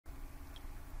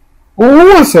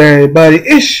What's up, everybody?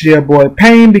 It's your boy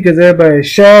Pain, because everybody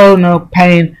shall know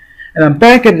Pain, and I'm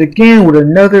back at it again with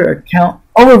another account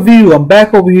overview. I'm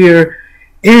back over here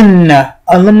in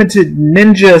Unlimited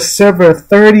Ninja Server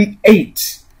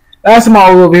 38. Last time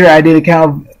I was over here, I did a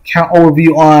account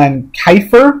overview on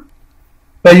Kiefer,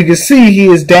 but you can see he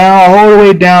is down all the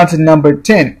way down to number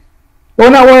 10. But we're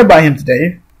not worried about him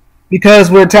today,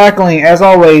 because we're tackling, as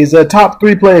always, the top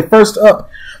 3 players. First up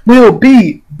will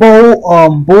be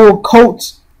Bull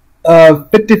Colt,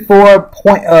 54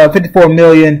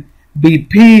 million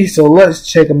BP. So let's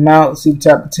check him out, see what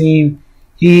type of team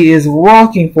he is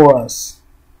rocking for us.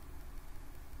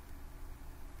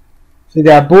 So we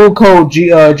got Bull Colt,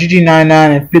 GG99,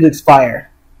 and Felix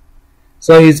Fire.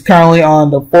 So he's currently on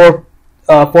the 4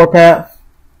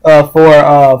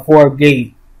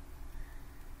 gate.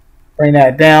 Bring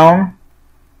that down.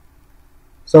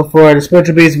 So for the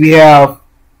spiritual beast, we have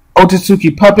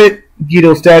Otsutsuki Puppet,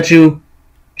 Guido Statue,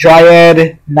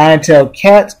 Dryad, Nine-Tailed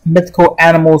Cat, Mythical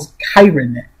Animals,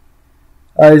 Chiron.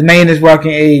 His main is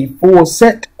rocking a full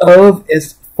set of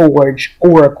its Forge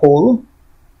Oracle.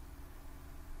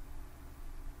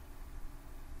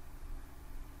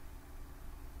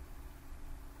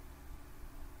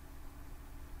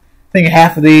 I think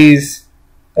half of these,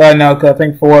 no, I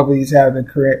think 4 of these have the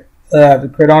crit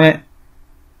on it.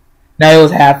 No, it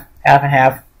was half and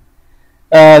half.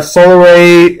 Solar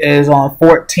Ray is on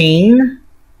 14.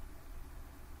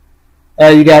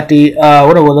 You got the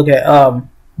what do we look at?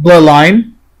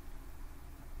 Bloodline,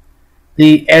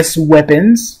 the S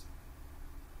weapons,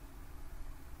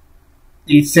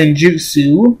 the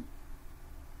Senjutsu,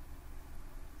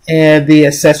 and the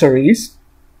accessories.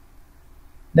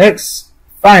 Next,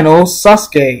 final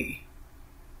Sasuke,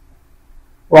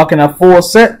 rocking a full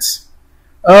set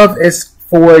of its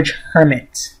Forge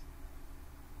Hermit.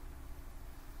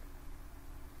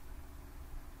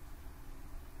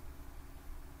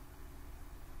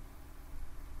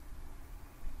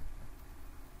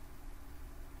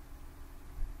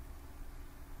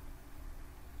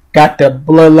 Got the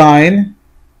Bloodline,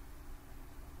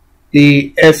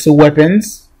 the S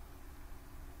weapons,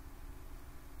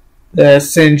 the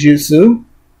Senjutsu,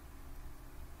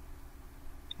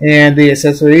 and the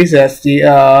accessories. That's the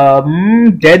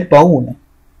Dead Bone.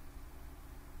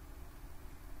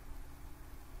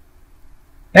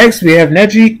 Next, we have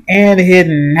Neji and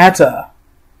Hinata,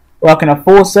 rocking a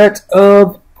full set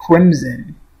of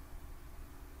Crimson.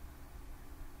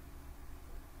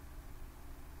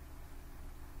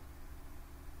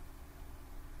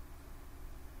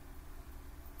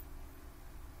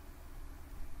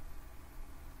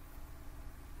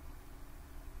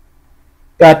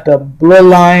 Got the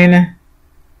Bloodline,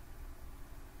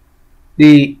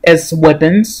 the S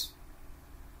weapons,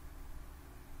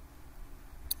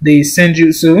 the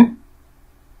Senjutsu,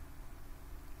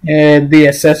 and the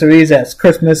accessories. That's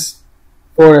Christmas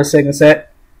for the second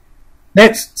set.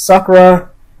 Next, Sakura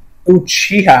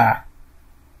Uchiha,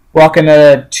 rocking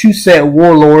a 2-set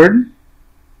Warlord,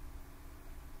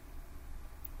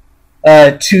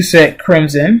 2-set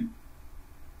Crimson,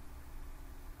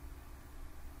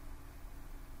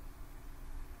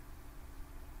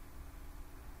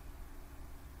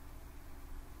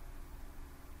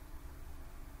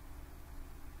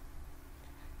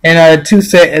 and a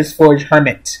 2-set is Forge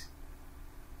Hermit.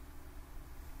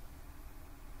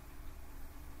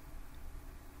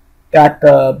 Got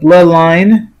the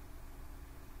Bloodline,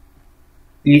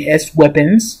 the S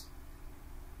weapons,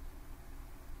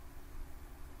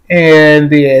 and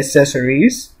the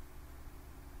accessories.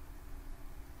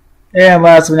 And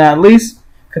last but not least,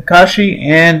 Kakashi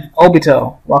and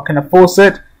Obito, rocking a full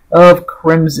set of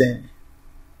Crimson.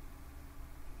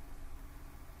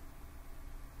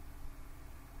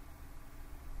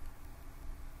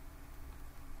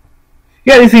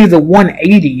 Yeah, these things are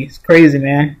 180. It's crazy,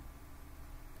 man.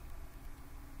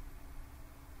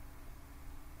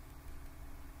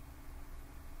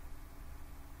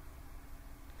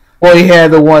 Well, he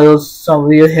had the one.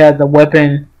 Somebody had the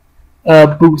weapon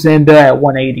boots in there at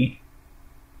 180.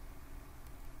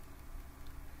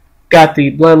 Got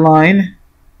the Bloodline,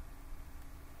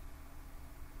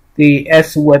 the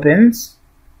S weapons,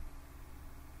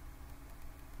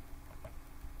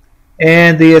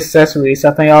 and the accessories.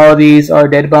 I think all of these are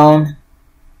Dead Bone.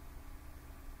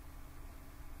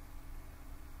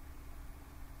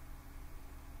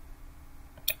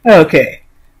 Okay.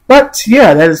 But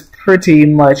yeah, that is pretty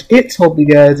much it. Hope you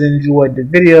guys enjoyed the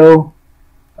video.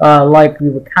 Like,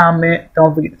 leave a comment.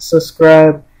 Don't forget to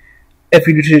subscribe if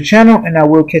you're new to the channel. And I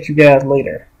will catch you guys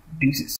later. Deuces.